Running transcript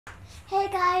Hey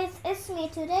guys, it's me.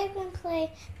 Today we're going to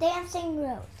play Dancing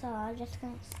Road. So I'm just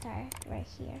going to start right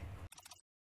here.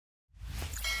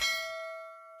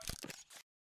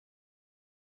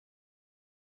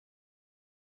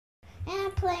 And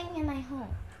I'm playing in my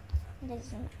home. This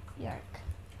is New York.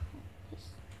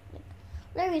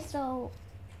 Literally so.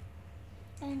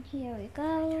 And here we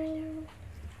go.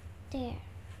 There.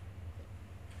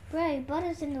 Bro, your butt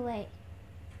is in the way.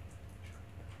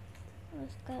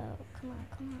 Let's go. Come on,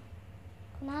 come on.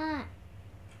 Come on.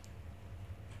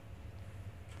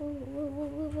 Woo, woo, woo,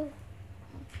 woo, woo.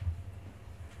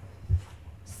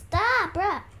 Stop,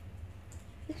 bruh.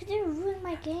 You could ruin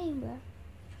my game, bruh.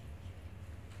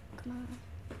 Come on.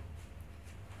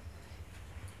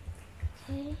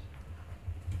 Okay.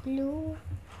 Blue.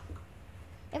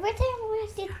 Every time when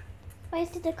I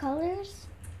see the colors,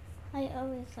 I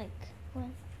always like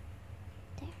win.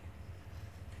 There.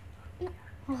 No.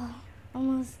 Oh,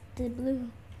 almost the blue.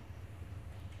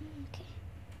 Okay.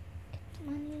 Get the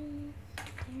money.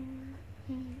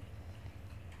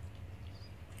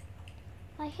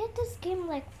 I hit this game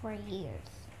like for years.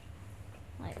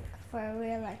 Like for a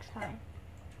real time.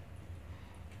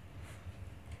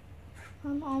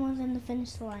 I'm almost in the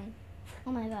finish line.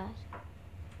 Oh my gosh.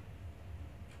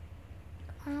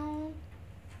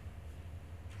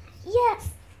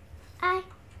 Yes! I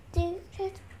did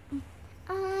it.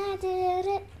 I did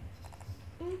it.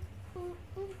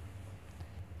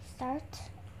 Start.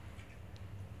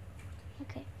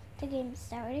 Okay, the game's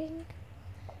starting.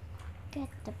 Get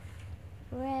the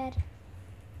red.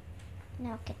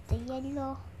 Now get the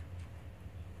yellow.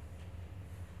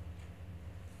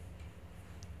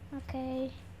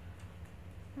 Okay.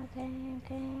 Okay. I'm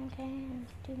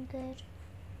doing good.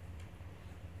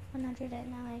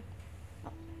 109.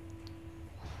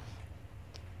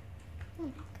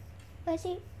 Oh. What's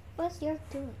yours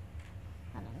doing?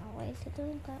 I don't know what he's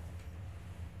doing, but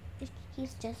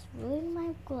he's just ruining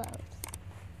my gloves.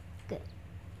 Good.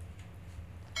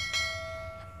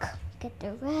 Get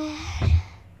the red.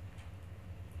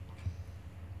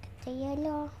 Get the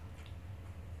yellow.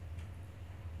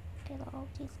 Get all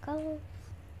these colors.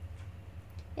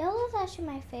 Yellow is actually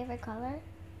my favorite color.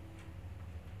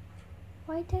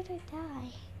 Why did I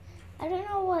die? I don't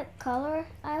know what color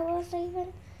I was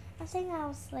even. I think I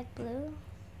was like blue.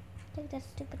 Take that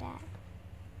stupid ad.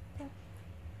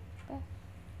 Bruh.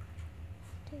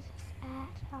 Take this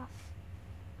ad off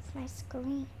my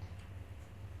screen.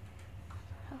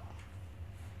 Oh.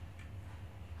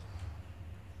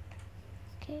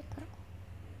 Okay, go.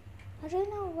 I don't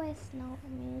know why it's no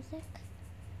music,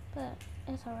 but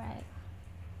it's alright.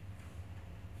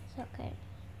 It's okay.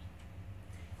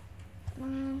 Come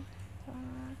on.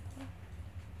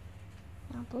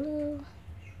 Now blue.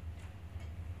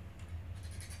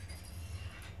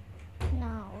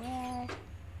 Now red.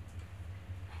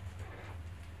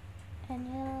 And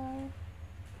yellow.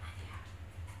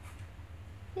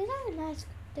 These are nice.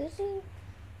 These are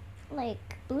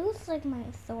like blue's like my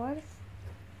sword.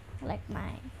 Like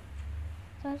my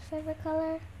third favorite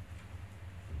color.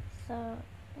 So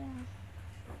yeah.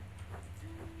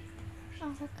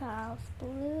 Oh my gosh,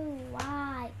 blue.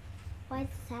 Why? Why is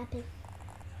this happening?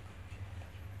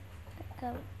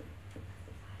 Go.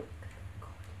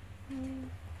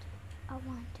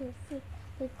 1, 2, 3.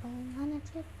 We're going on a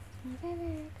trip. My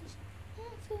favorite.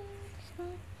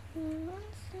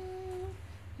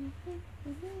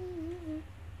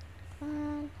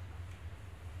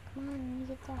 Come on, you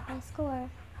get the high score.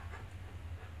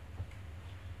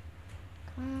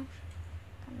 Come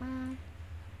on.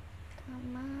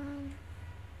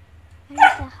 I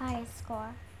need the highest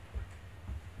score.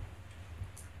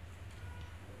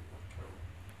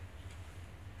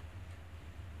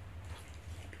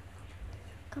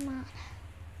 Come on.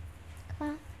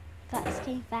 God, it's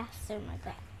getting faster, my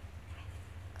God.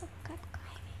 Go.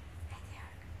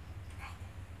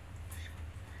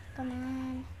 Come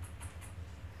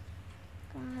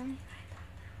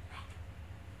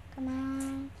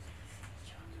on.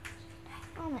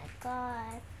 Oh my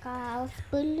God. God, it's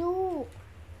blue.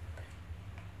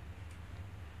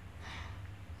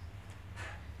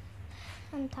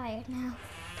 I'm tired now.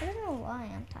 I don't know why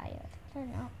I'm tired. I don't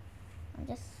know. I'm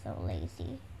just so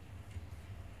lazy.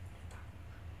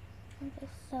 I'm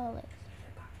just so lazy.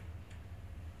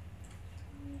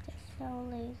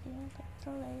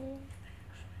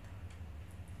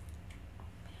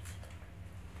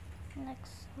 I'm like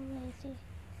so lazy.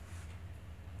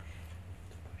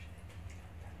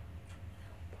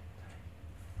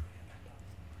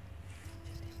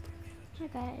 I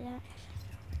got it.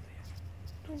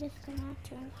 I'm just gonna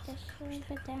turn this a little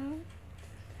bit down.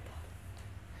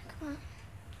 Come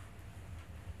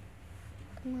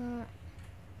on.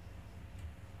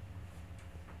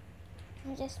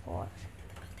 I'm just bored.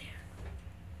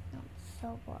 I'm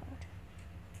so bored.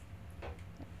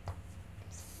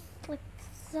 Like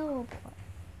so bored.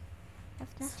 I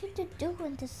have nothing to do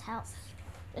in this house.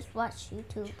 Just watch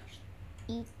YouTube,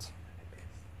 eat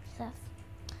stuff.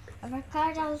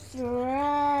 Avocados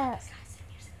red.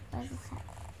 Why is this happening?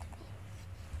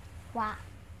 Why?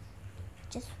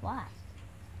 Just why?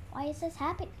 Why is this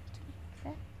happening to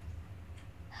me?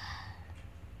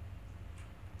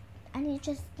 I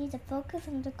just need to focus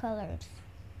on the colors.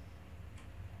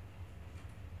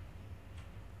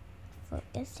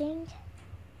 Focusing.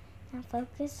 I'm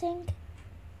focusing.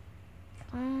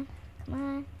 Come on, come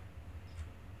on.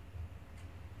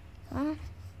 Come on.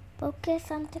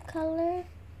 Focus on the color.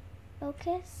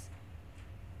 Focus.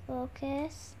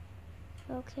 Focus.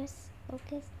 Focus.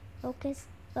 Focus. Focus.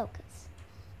 Focus.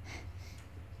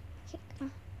 Okay,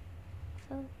 come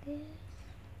on. Focus.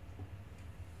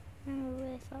 I'm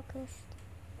really focused.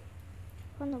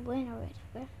 I'm gonna win already,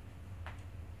 bro.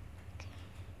 Okay.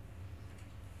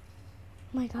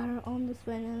 Oh my god, I almost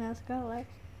win and that's got like.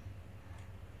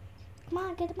 Come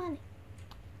on, get the money.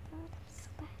 God, I'm so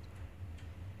bad.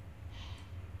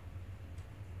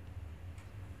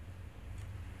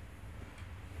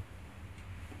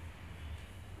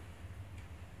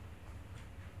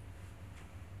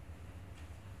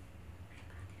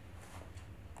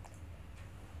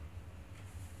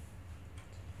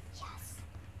 Yes.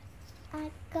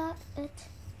 I got it.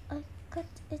 I got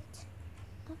it.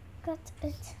 I got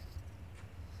it.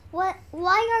 What?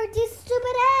 Why are these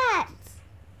stupid ads?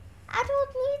 I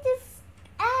don't need this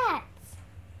ads.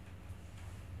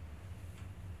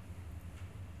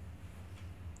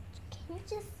 Can you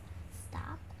just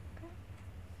stop, bro?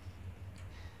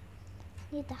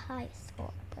 I need the highest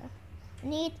score, bro. I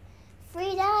need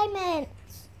 3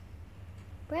 diamonds,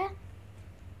 bro.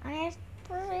 I need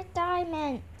 3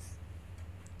 diamonds.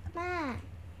 Come on.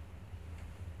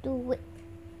 Do it.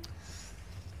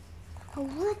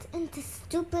 What in the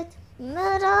stupid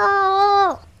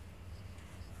middle?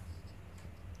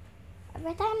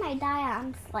 Every time I die,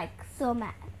 I'm like so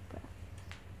mad, bro.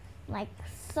 Like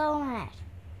so mad.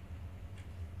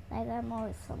 Like I'm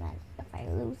always so mad if I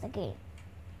lose a game.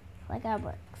 Like I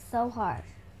work so hard.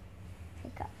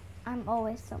 Like I'm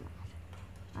always so mad.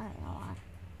 I don't know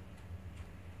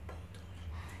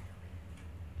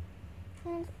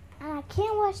why. And I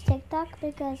can't watch TikTok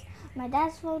because my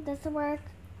dad's phone doesn't work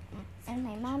and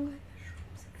my mom's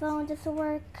phone doesn't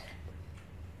work.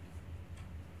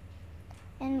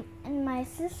 And my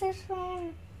sister's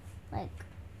phone, like,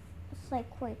 it's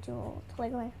like way too old.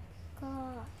 Like, oh my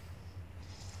god.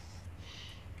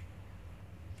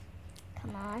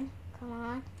 Come on, come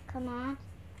on, come on,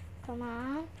 come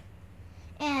on.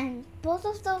 And both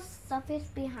of those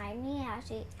stuffies behind me,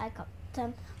 actually, I got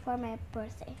them for my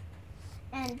birthday.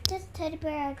 And this teddy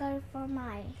bear, I got it for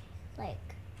my,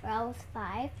 like, when I was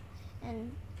 5.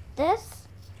 And this,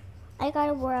 I got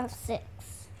it when I was 6.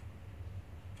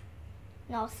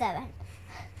 No, 7.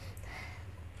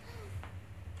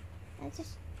 I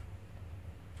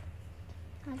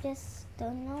just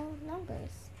don't know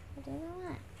numbers. I don't know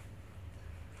what.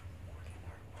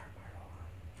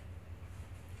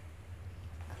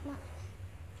 Come on.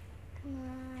 Come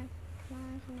on. Come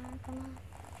on, come on, come on.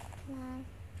 Come on.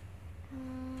 Come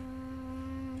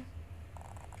on.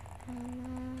 Come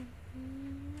on.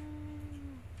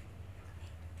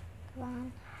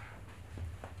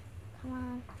 Come on. Come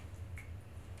on.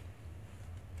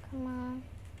 Come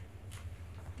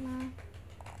on.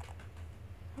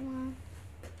 Come on.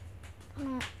 Come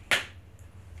on.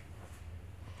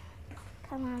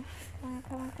 Come on. Come on.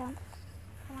 Come on. Come on.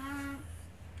 Come on.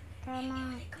 Come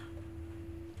on.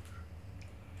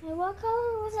 Hey, what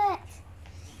color was it?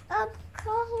 I'm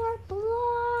color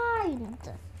blind.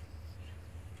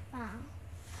 Wow.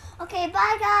 Okay,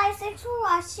 bye guys. Thanks for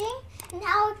watching. And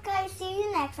I'll guys see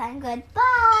you next time.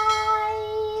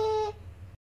 Goodbye.